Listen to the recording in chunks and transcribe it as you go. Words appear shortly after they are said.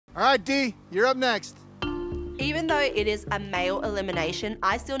All right, D, you're up next. Even though it is a male elimination,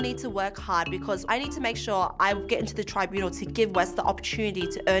 I still need to work hard because I need to make sure I get into the tribunal to give Wes the opportunity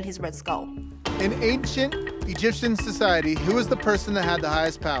to earn his red skull. In ancient Egyptian society, who was the person that had the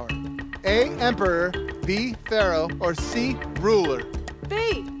highest power? A, emperor, B, pharaoh, or C, ruler?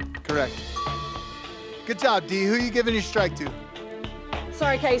 B. Correct. Good job, D. Who are you giving your strike to?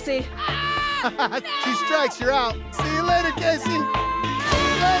 Sorry, Casey. 2 strikes, you're out. See you later, Casey. See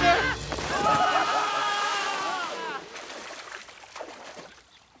you later.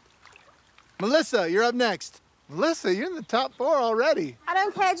 Melissa, you're up next. Melissa, you're in the top 4 already. I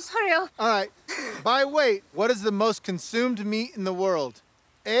don't care, just hurry up. All right. By weight, what is the most consumed meat in the world?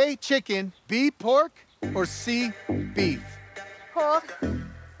 A, chicken, B, pork, or C, beef? Pork.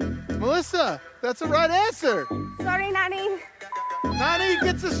 Melissa, that's the right answer. Sorry, Nanny. Nani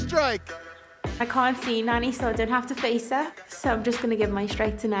gets a strike. I can't see Nanny, so I don't have to face her. So I'm just gonna give my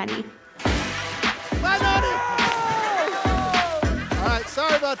strike to Nanny. Bye, Nani. All right,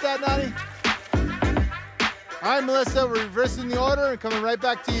 sorry about that, Nani. All right, Melissa, we're reversing the order and coming right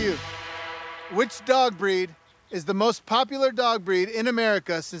back to you. Which dog breed is the most popular dog breed in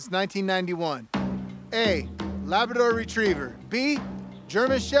America since 1991? A, Labrador Retriever, B,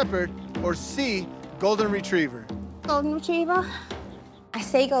 German Shepherd, or C, Golden Retriever? Golden Retriever. I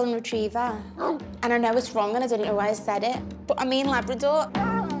say Golden Retriever, and I know it's wrong and I don't know why I said it, but I mean Labrador.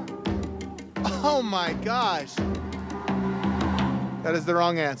 Oh my gosh. That is the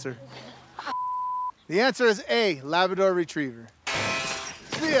wrong answer. The answer is A, Labrador Retriever.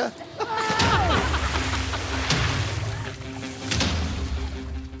 See ya.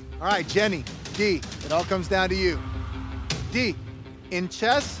 All right, Jenny, D, it all comes down to you. D, in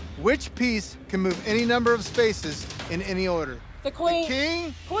chess, which piece can move any number of spaces in any order? The queen. The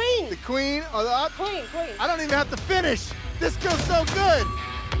king? Queen. The queen or the up? Queen. I don't even have to finish. This goes so good.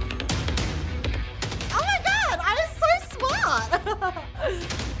 Oh my God, I am so smart.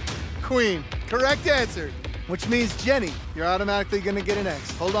 Queen, correct answer. Which means, Jenny, you're automatically gonna get an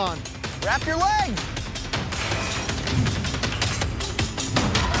X. Hold on. Wrap your legs.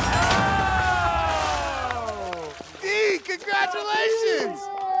 Oh! D, congratulations!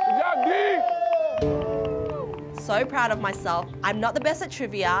 Good job, D. So proud of myself. I'm not the best at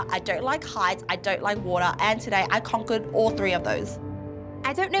trivia, I don't like heights, I don't like water, and today I conquered all 3 of those.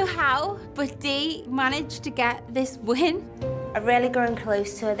 I don't know how, but Dee managed to get this win. I've really grown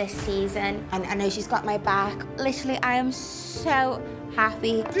close to her this season, and I know she's got my back. Literally, I am so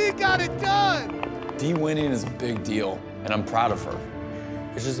happy. D got it done! Dee winning is a big deal, and I'm proud of her.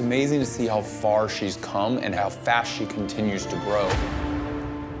 It's just amazing to see how far she's come and how fast she continues to grow.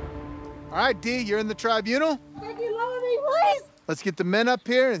 All right, D, you're in the tribunal. Can you lower me, please? Let's get the men up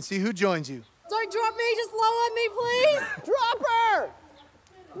here and see who joins you. Don't drop me, just lower me, please. Drop her!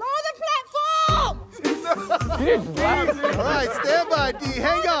 Lower the platform! All right, stand by, D.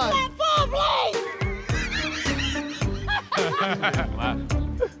 Hang on. Platform, please!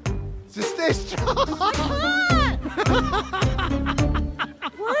 Just stay strong.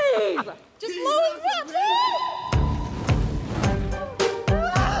 Please! Just lower the platform!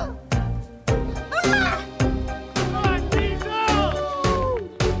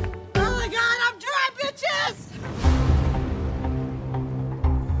 Oh my God, I'm dry, bitches!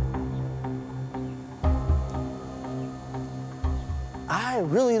 I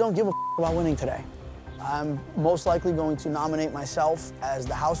really don't give a about winning today. I'm most likely going to nominate myself as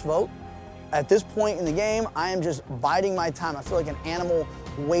the house vote. At this point in the game, I am just biding my time. I feel like an animal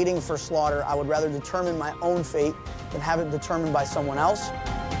waiting for slaughter. I would rather determine my own fate than have it determined by someone else.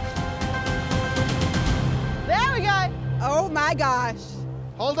 There we go. Oh my gosh.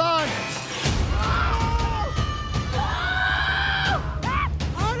 Hold on.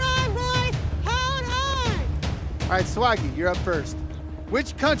 Hold on, boys. Hold on. All right, Swaggy, you're up first.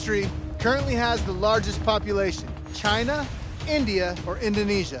 Which country currently has the largest population? China, India, or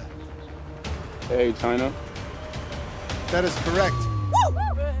Indonesia? Hey, China. That is correct. Woo!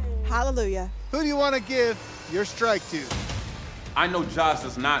 Hallelujah. Who do you want to give your strike to? I know Josh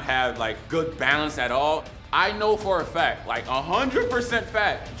does not have like good balance at all. I know for a fact, like 100%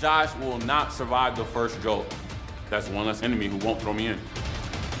 fact, Josh will not survive the first jolt. That's one less enemy who won't throw me in.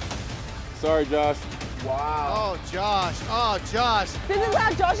 Sorry, Josh. Wow. Oh, Josh. Oh, Josh. This is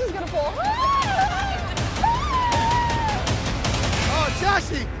how Josh is gonna fall. Oh,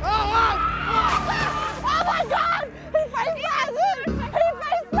 Joshy. Oh. Oh my God! He face planted! He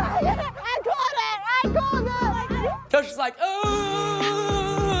face planted! I caught it! Josh is like,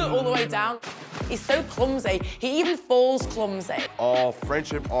 oh, all the way down. He's so clumsy. He even falls clumsy. All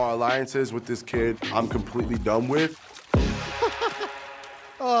friendship or alliances with this kid, I'm completely done with.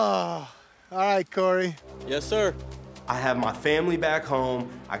 Oh, all right, Corey. Yes, sir. I have my family back home.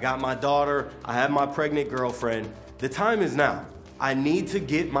 I got my daughter. I have my pregnant girlfriend. The time is now. I need to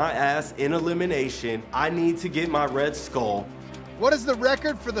get my ass in elimination. I need to get my red skull. What is the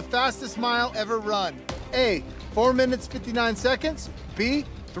record for the fastest mile ever run? A, 4 minutes, 59 seconds. B,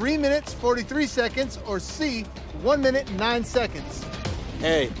 3 minutes, 43 seconds. Or C, 1 minute, 9 seconds.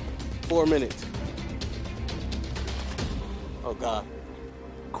 A, 4 minutes. Oh, God.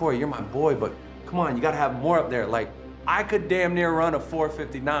 Corey, you're my boy, but come on, you gotta have more up there. Like, I could damn near run a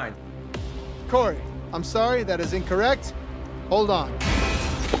 4:59. Corey, I'm sorry, that is incorrect. Hold on.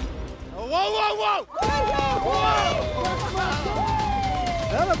 Whoa, whoa, whoa!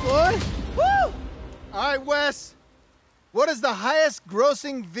 That a boy. Woo! All right, Wes. What is the highest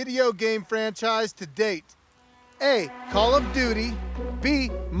grossing video game franchise to date? A, Call of Duty.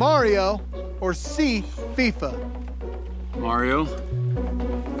 B, Mario. Or C, FIFA. Mario.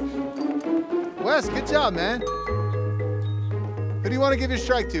 Wes, good job, man. Who do you want to give your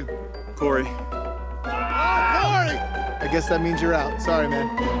strike to? Corey. Oh, Corey! I guess that means you're out. Sorry, man.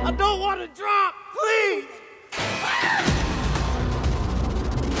 I don't want to drop, please!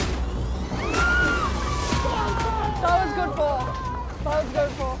 That was good ball. That was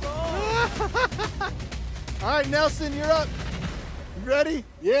good ball. All right, Nelson, you're up. You ready?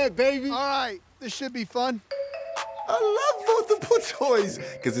 Yeah, baby. All right, this should be fun. I love multiple choice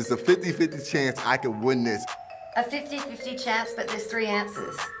because it's a 50-50 chance I could win this. A 50-50 chance, but there's 3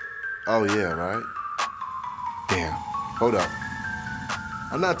 answers. Oh, yeah, right? Damn. Hold up.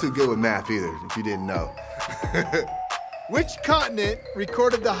 I'm not too good with math either, if you didn't know. Which continent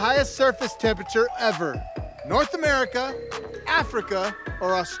recorded the highest surface temperature ever? North America, Africa,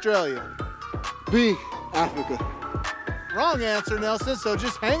 or Australia? B, Africa. Wrong answer, Nelson, so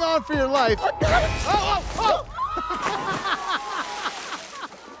just hang on for your life. Oh!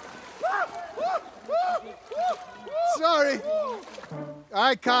 Sorry. All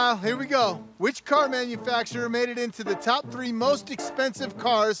right, Kyle, here we go. Which car manufacturer made it into the top 3 most expensive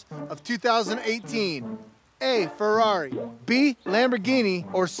cars of 2018? A, Ferrari, B, Lamborghini,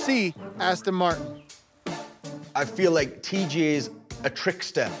 or C, Aston Martin? I feel like TJ is a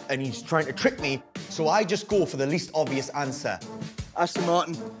trickster and he's trying to trick me, so I just go for the least obvious answer. Aston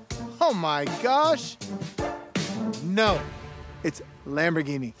Martin. Oh my gosh. No, it's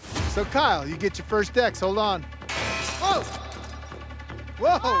Lamborghini. So Kyle, you get your first X, hold on. Whoa!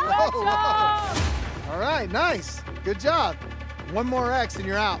 Whoa, whoa, whoa. All right, nice, good job. One more X and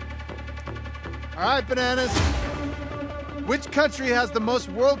you're out. All right, Bananas. Which country has the most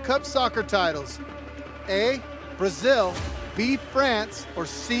World Cup soccer titles? A, Brazil, B, France, or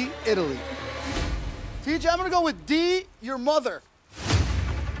C, Italy? TJ, I'm gonna go with D, your mother.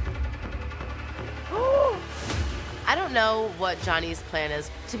 I don't know what Johnny's plan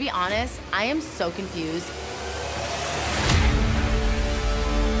is. To be honest, I am so confused.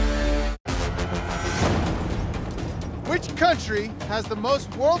 Which country has the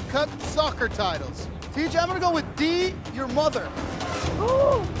most World Cup soccer titles? TJ, I'm gonna go with D, your mother.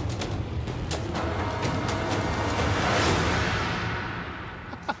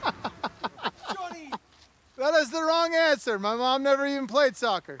 That is the wrong answer. My mom never even played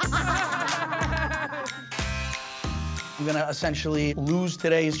soccer. I'm gonna essentially lose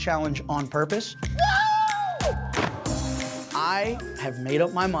today's challenge on purpose. I have made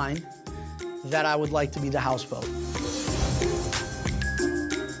up my mind that I would like to be the houseboat.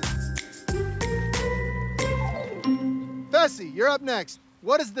 Bessie, you're up next.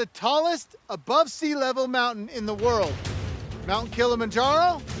 What is the tallest above sea level mountain in the world? Mount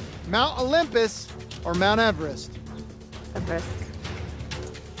Kilimanjaro, Mount Olympus, or Mount Everest? Everest.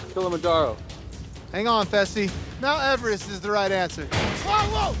 Kilimanjaro. Hang on, Fessy. Mount Everest is the right answer.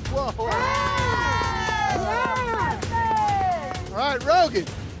 Whoa, whoa, whoa. All right, Rogan.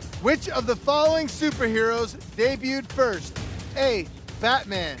 Which of the following superheroes debuted first? A,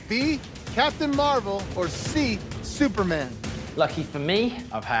 Batman, B, Captain Marvel, or C, Superman? Lucky for me,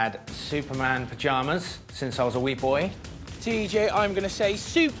 I've had Superman pajamas since I was a wee boy. TJ, I'm gonna say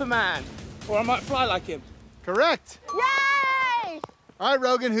Superman, or I might fly like him. Correct. Yay! All right,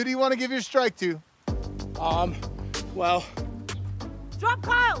 Rogan, who do you want to give your strike to? Well, Drop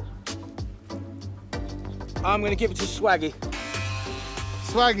Kyle! I'm gonna give it to Swaggy.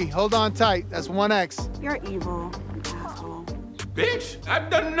 Swaggy, hold on tight. That's 1X. You're evil, asshole. Bitch, I've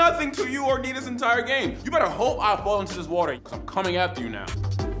done nothing to you or need this entire game. You better hope I fall into this water, because I'm coming after you now.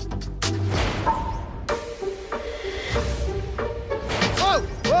 Whoa,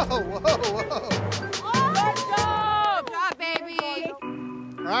 whoa, whoa, whoa. Let's go! Good job, baby.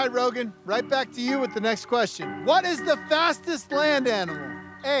 All right, Rogan, right back to you with the next question. What is the fastest land animal?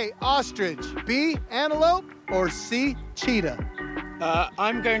 A, ostrich, B, antelope, or C, cheetah?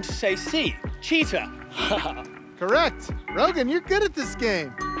 I'm going to say C, cheetah. Correct. Rogan, you're good at this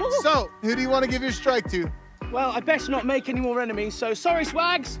game. So, who do you want to give your strike to? Well, I best not make any more enemies, so sorry,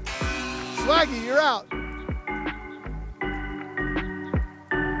 Swags. Swaggy, you're out.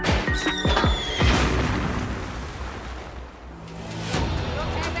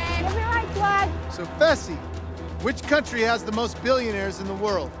 So, Fessy, which country has the most billionaires in the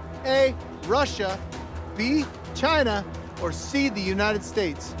world? A, Russia, B, China, or C, the United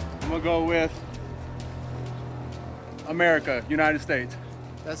States? I'm gonna go with America, United States.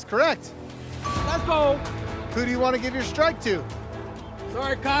 That's correct. Let's go. Who do you want to give your strike to?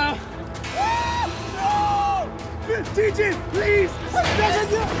 Sorry, Kyle. No! TJ, please!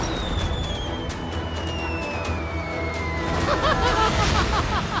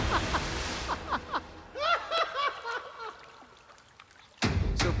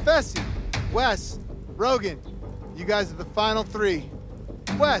 So Fessy, Wes, Rogan, you guys are the final three.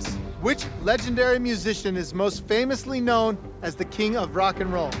 Wes, which legendary musician is most famously known as the king of rock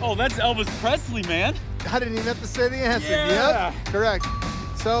and roll? Oh, that's Elvis Presley, man. I didn't even have to say the answer. Yeah. Yep, correct.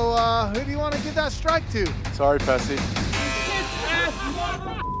 So who do you want to give that strike to? Sorry, Fessy.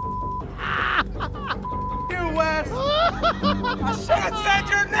 You, Wes. I should have said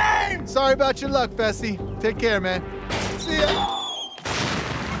your name. Sorry about your luck, Fessy. Take care, man. See ya.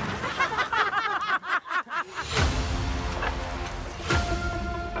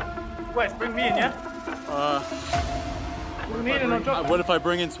 Wes, bring me in, yeah? Bring me in and I'll drop. What if I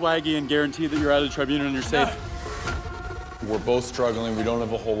bring in Swaggy and guarantee that you're out of the tribunal and you're safe? We're both struggling. We don't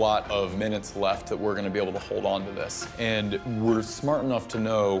have a whole lot of minutes left that we're going to be able to hold on to this. And we're smart enough to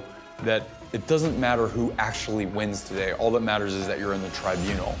know that it doesn't matter who actually wins today. All that matters is that you're in the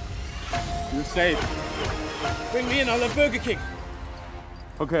tribunal. You're safe. Bring me in, I'll have Burger King.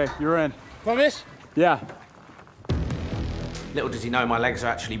 Okay, you're in. Promise? Yeah. Little does he know my legs are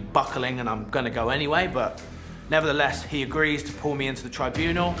actually buckling and I'm gonna go anyway, but nevertheless, he agrees to pull me into the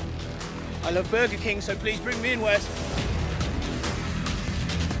tribunal. I love Burger King, so please bring me in, Wes.